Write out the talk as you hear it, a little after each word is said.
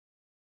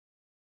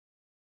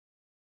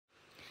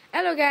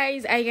Hello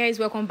guys, hi guys,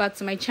 welcome back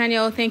to my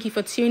channel. Thank you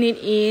for tuning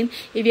in.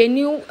 If you're a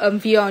new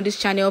viewer on this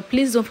channel,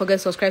 please don't forget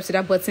to subscribe to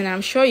that button.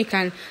 I'm sure you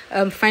can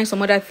find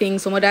some other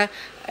things, some other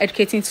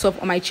educating stuff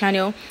on my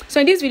channel. So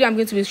in this video I'm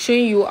going to be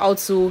showing you how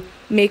to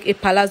make a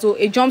palazzo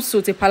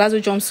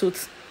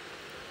jumpsuit.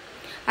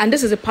 And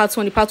this is the part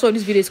one. The part two of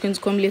this video is going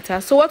to come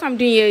later. So what I'm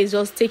doing here is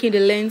just taking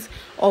the length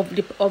of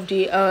the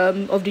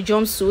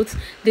jumpsuit,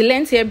 the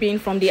length here being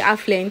from the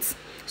half length.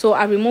 So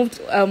I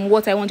removed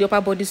what I want the upper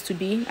bodice to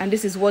be, and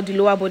this is what the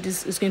lower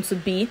bodice is going to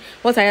be.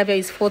 What I have here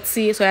is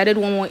 40, so I added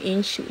 1 more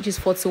inch, which is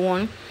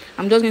 41.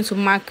 I'm just going to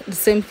mark the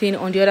same thing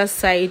on the other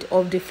side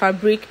of the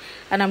fabric,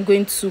 and I'm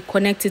going to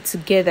connect it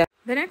together.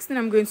 The next thing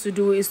I'm going to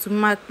do is to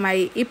mark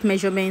my hip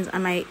measurements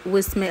and my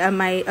waist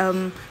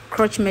my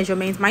crotch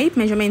measurements. My hip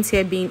measurements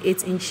here being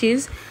 8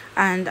 inches,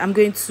 and I'm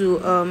going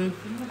to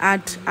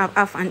add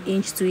half an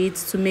inch to it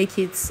to make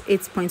it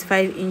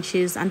 8.5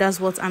 inches, and that's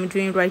what I'm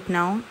doing right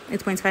now,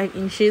 8.5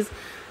 inches.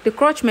 The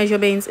crotch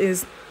measurements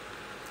is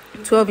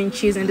 12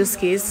 inches in this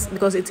case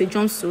because it's a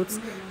jumpsuit,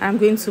 and I'm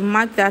going to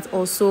mark that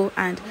also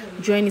and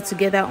join it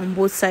together on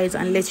both sides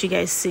and let you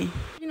guys see.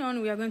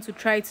 We are going to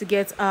try to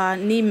get our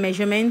knee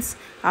measurements,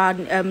 our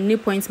knee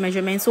point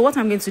measurements. So what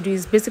I'm going to do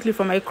is basically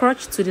from my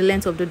crotch to the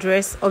length of the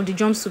dress, of the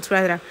jumpsuit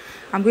rather,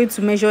 I'm going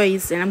to measure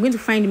it and I'm going to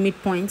find the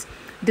midpoint.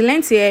 The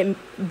length here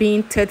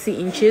being 30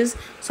 inches,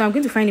 so I'm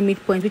going to find the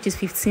midpoint, which is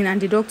 15,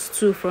 and deduct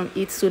 2 from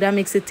it, so that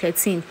makes it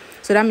 13.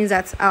 So that means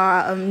that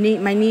our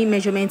my knee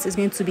measurement is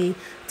going to be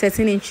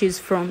 13 inches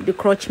from the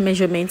crotch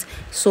measurement.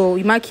 So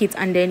you mark it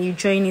and then you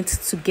join it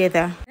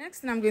together. The next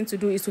thing I'm going to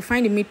do is to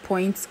find the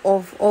midpoint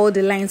of all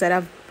the lines that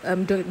I've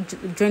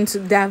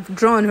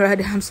drawn.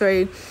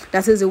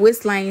 That is the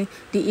waistline,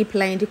 the hip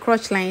line, the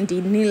crotch line,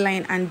 the knee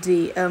line, and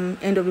the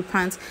end of the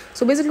pants.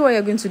 So basically what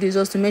you're going to do is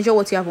just to measure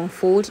what you have on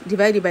fold,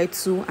 divide it by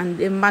 2, and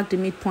then mark the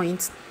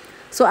midpoint.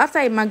 So after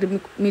I mark the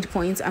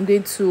midpoint, I'm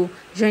going to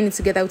join it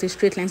together with a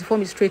straight line to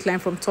form a straight line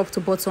from top to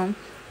bottom,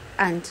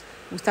 and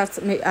we'll start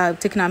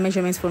taking our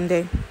measurements from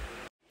there.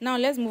 Now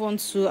let's move on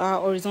to our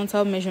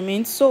horizontal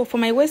measurements. So for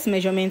my waist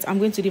measurement, I'm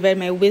going to divide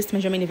my waist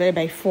measurement divided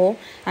by 4,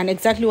 and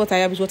exactly what I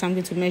have is what I'm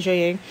going to measure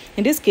here.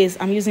 In this case,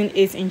 I'm using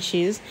 8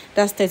 inches.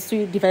 That's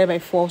 32 divided by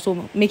 4,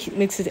 so makes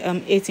it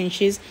 8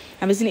 inches.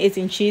 I'm using 8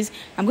 inches.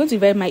 I'm going to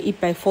divide my hip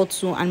by 4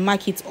 too and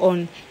mark it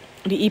on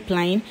the hip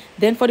line.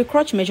 Then for the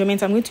crotch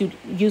measurement, I'm going to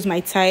use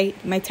my tie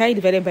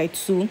divided by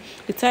 2.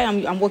 The tie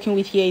I'm working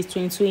with here is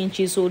 22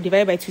 inches, so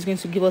divided by 2 is going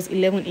to give us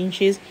 11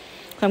 inches.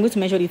 So I'm going to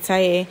measure the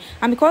tie here,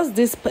 and because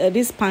this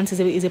pants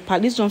this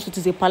jumpsuit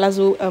is a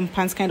palazzo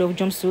pants kind of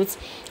jumpsuit,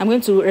 I'm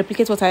going to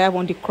replicate what I have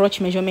on the crotch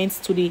measurements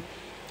to the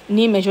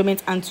knee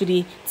measurement and to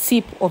the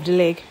tip of the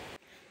leg.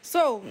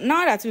 So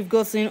now that we've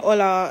gotten all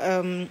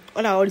our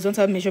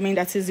horizontal measurement,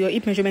 that is your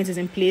hip measurement is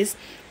in place,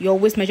 your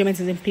waist measurement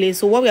is in place.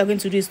 So what we are going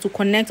to do is to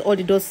connect all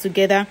the dots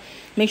together.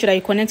 Make sure that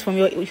you connect from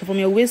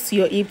your waist to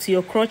your hip to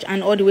your crotch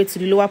and all the way to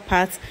the lower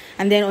part.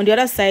 And then on the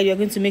other side, you're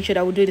going to make sure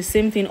that we do the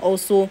same thing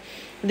also.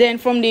 Then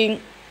from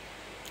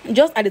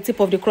just at the tip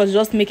of the crotch,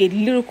 just make a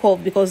little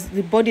curve because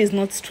the body is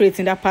not straight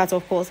in that part,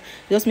 of course.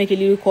 Just make a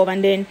little curve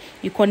and then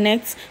you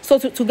connect. So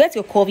to get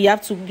your curve, you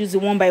have to use the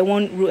 1 by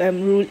 1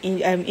 rule,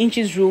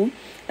 inches rule.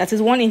 That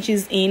is 1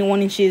 inches in,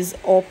 1 inches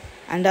up,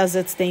 and that's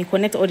it. Then you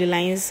connect all the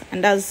lines,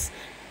 and that's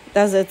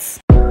it.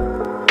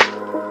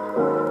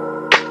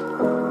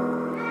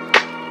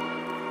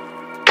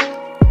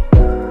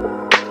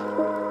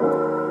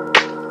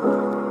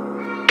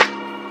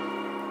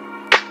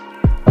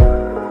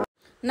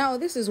 Now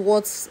this is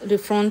what the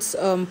front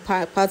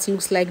part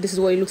looks like. This is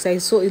what it looks like.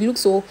 So it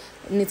looks so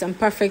neat and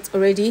perfect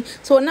already.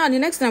 So now the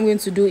next thing I'm going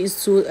to do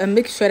is to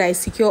make sure that I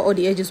secure all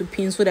the edges with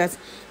pins so that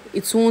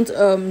it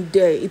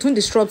won't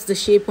disrupt the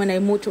shape when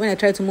I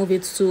try to move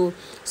it to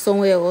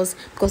somewhere else,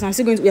 because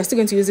we are still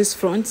going to use this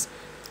front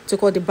to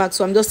cut the back.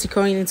 So I'm just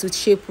securing it with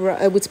shape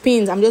with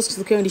pins. I'm just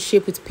securing the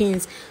shape with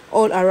pins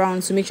all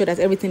around to make sure that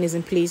everything is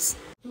in place.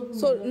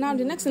 So now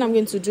the next thing I'm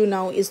going to do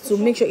now is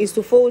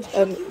to fold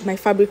my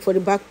fabric for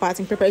the back part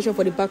in preparation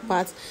for the back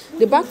part.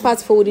 The back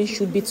part folding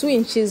should be 2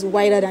 inches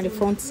wider than the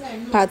front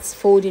part's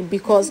folding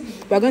because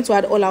we are going to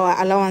add all our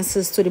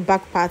allowances to the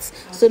back part.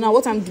 So now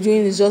what I'm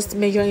doing is just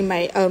measuring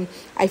my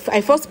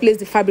I first place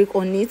the fabric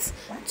on it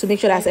to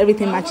make sure that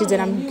everything matches. Then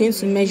I'm going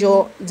to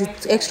measure the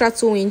extra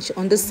 2 inch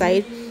on this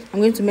side. I'm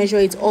going to measure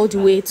it all the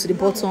way to the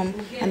bottom,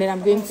 and then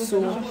I'm going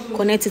to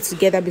connect it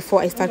together before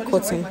I start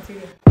cutting.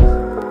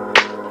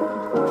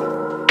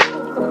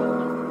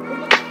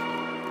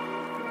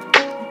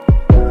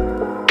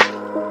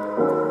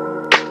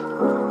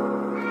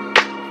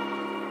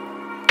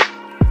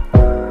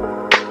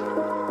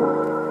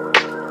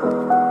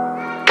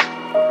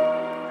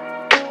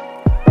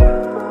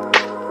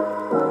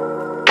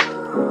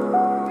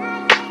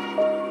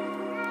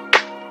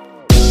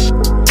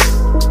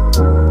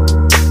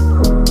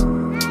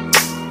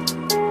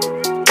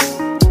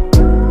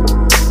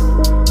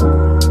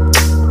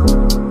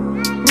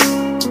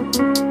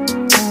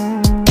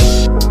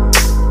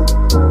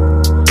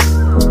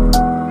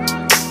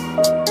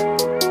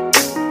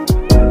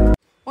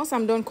 Once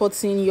I'm done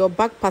cutting, your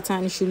back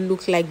pattern should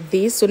look like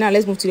this. So now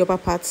let's move to the upper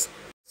part.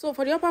 So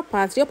for the upper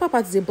part is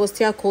a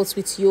bustier cut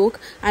with yoke,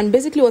 and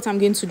basically what I'm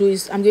going to do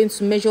is I'm going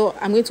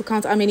to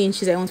count how many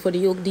inches I want for the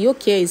yoke. The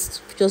yoke here is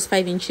just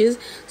 5 inches,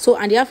 so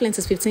and the half length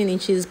is 15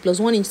 inches plus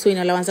 1 inch sewing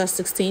allowance, that's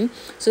 16.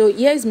 So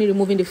here is me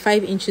removing the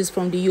 5 inches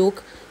from the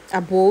yoke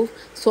above.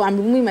 So I'm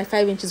removing my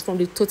 5 inches from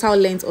the total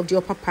length of the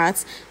upper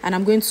part, and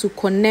I'm going to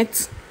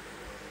connect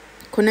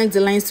the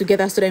lines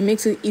together so that it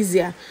makes it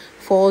easier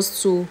for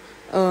us to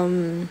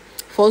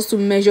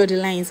measure the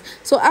lines.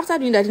 So after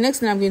doing that, the next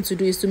thing I'm going to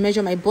do is to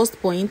measure my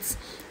bust point,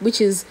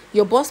 which is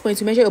your bust point.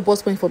 To measure your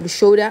bust point from the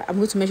shoulder, I'm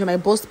going to measure my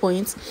bust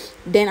point.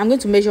 Then I'm going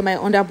to measure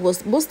my under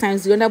bust. Most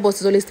times the under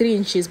bust is always 3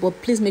 inches, but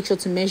please make sure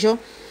to measure.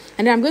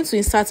 And then I'm going to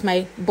insert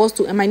my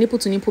my nipple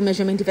to nipple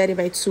measurement divided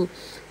by 2.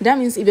 That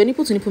means if your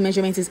nipple to nipple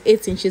measurement is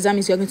 8 inches, that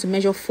means you're going to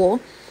measure 4.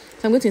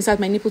 So I'm going to insert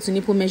my nipple to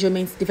nipple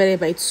measurement divided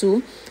by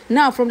 2.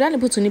 Now from that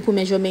nipple to nipple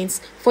measurements,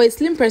 for a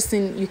slim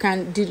person, you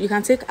can take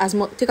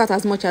out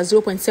as much as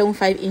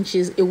 0.75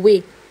 inches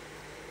away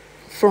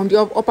from the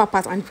upper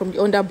part and from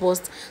the under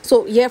bust.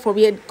 So here,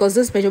 because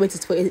this measurement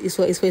is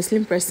for a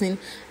slim person,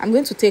 I'm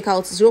going to take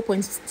out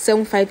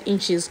 0.75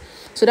 inches.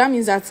 So that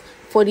means that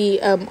for the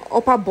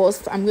upper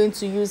bust, I'm going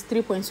to use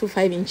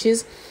 3.25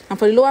 inches, and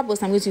for the lower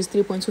bust, I'm going to use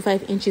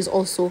 3.25 inches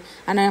also,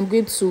 and I'm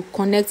going to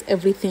connect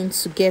everything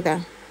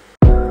together.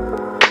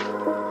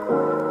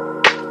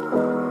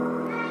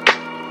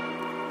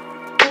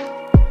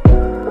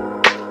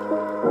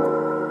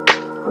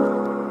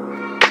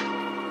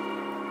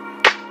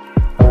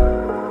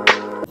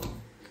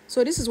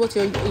 So this is what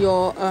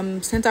your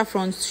center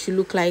front should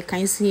look like.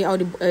 Can you see how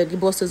the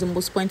bust is the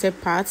most pointed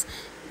part,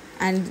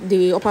 and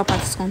the upper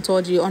part is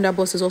contoured, the under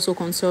bust is also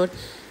contoured.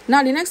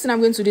 Now the next thing I'm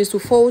going to do is to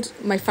fold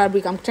my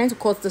fabric. I'm trying to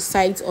cut the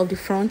sides of the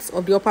front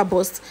of the upper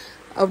bust,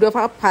 of the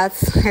upper part.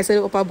 I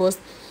said upper bust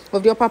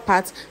of the upper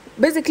part.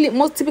 Basically,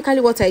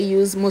 typically what I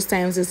use most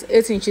times is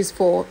 8 inches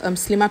for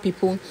slimmer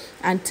people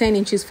and 10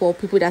 inches for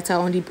people that are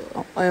on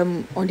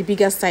the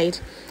bigger side.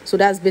 So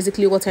that's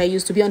basically what I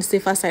use to be on the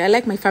safer side. I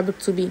like my fabric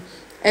to be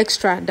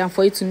extra than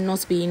for it to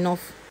not be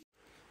enough.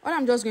 All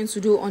I'm just going to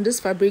do on this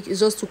fabric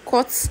is just to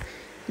cut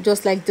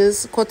just like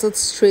this, cut it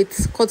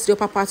straight, cut the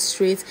upper part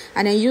straight,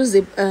 and then use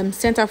the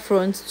center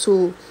front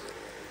to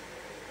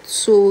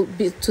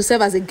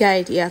serve as a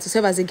guide. To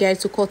serve as a guide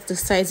to cut the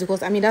sides,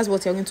 because I mean that's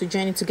what you're going to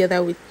join it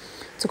together with,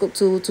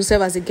 to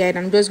serve as a guide.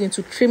 And I'm just going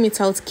to trim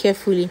it out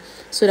carefully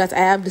so that I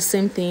have the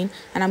same thing,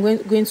 and I'm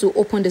going to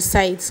open the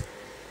sides,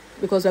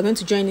 because we're going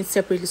to join it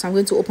separately. So I'm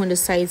going to open the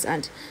sides,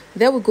 and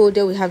there we go,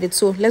 there we have it.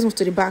 So let's move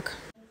to the back.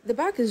 The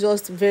back is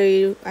just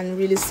very and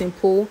really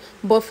simple,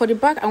 but for the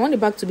back, I want the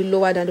back to be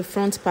lower than the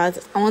front part.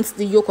 I want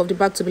the yoke of the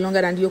back to be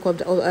longer than the yoke of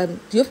the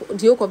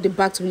yoke of the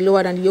back to be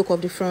lower than the yoke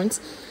of the front.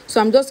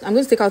 So I'm going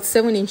to take out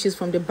 7 inches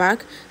from the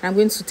back, and I'm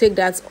going to take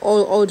that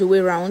all the way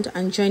around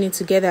and join it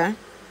together.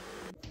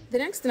 The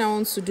next thing I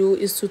want to do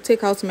is to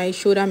take out my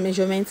shoulder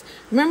measurement.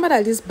 Remember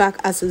that this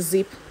back has a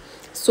zip,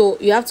 so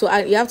you have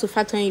to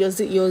factor in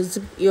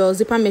your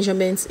zipper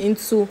measurements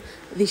into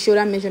the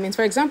shoulder measurements.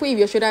 For example, if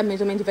your shoulder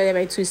measurement divided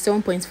by 2 is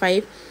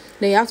 7.5,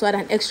 then you have to add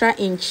an extra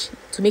inch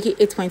to make it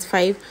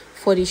 8.5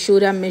 for the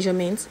shoulder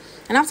measurements.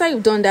 And after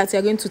you've done that,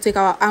 you're going to take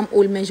our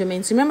armhole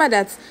measurements. Remember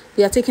that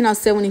we are taking out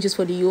 7 inches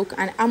for the yoke,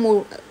 and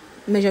armhole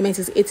measurement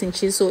is 8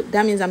 inches, so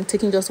that means I'm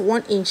taking just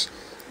 1 inch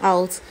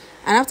out.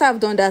 And after I've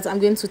done that, I'm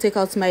going to take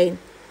out my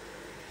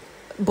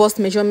bust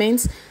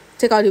measurements.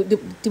 Take out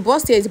the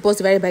bust here is the bust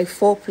divided by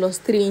 4 plus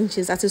 3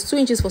 inches. That is 2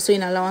 inches for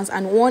sewing allowance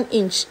and 1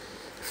 inch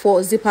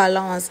for zipper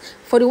allowance.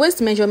 For the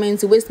waist measurement,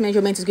 the waist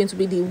measurement is going to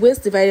be the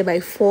waist divided by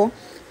 4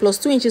 plus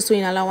 2 inches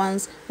sewing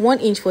allowance, 1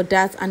 inch for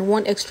that, and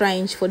 1 extra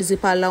inch for the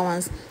zipper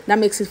allowance. That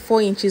makes it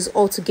 4 inches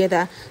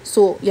altogether.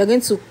 So you're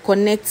going to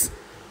connect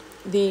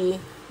the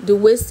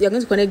waist. You're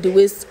going to connect the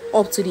waist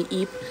up to the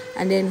hip,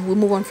 and then we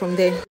move on from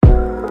there.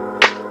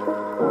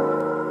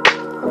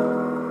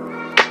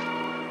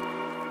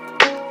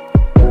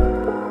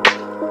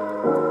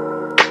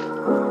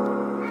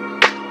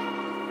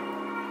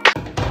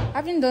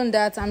 Having done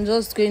that, I'm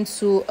just going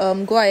to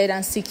go ahead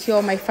and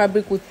secure my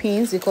fabric with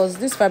pins, because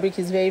this fabric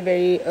is very,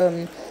 very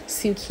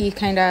silky,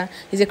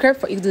 it's a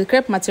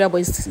crepe material,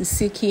 but it's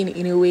silky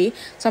in a way.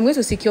 So I'm going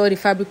to secure the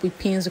fabric with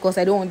pins because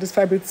I don't want this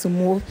fabric to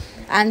move,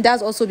 and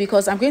that's also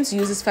because I'm going to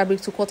use this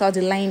fabric to cut out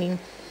the lining.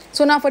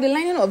 So now for the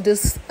lining of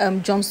this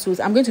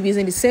jumpsuit, I'm going to be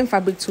using the same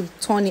fabric to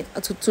turn it,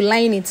 to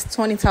line it,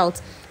 turn it out,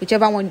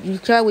 whichever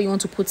way you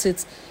want to put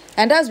it.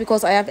 And that's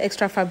because I have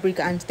extra fabric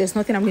and there's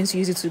nothing I'm going to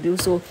use it to do.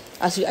 So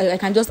I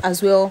can just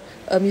as well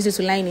use it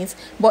to line it.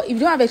 But if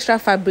you don't have extra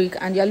fabric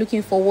and you're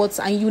looking for what,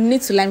 and you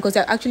need to line, because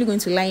you're actually going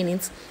to line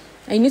it,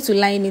 and you need to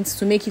line it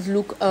to make it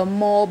look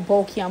more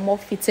bulky and more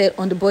fitted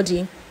on the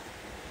body,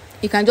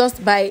 you can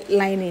just buy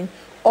lining,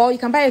 or you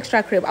can buy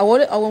extra crepe. I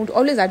would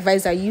always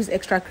advise that you use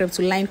extra crepe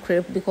to line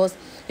crepe, because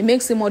it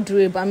makes it more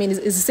durable. I mean,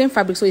 it's the same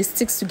fabric, so it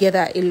sticks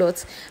together a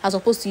lot, as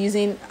opposed to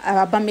using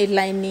barmaid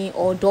lining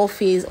or doll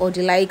face or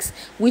the likes,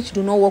 which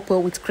do not work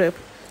well with crepe.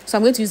 So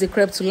I'm going to use the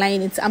crepe to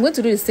line it. I'm going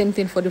to do the same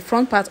thing for the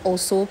front part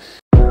also.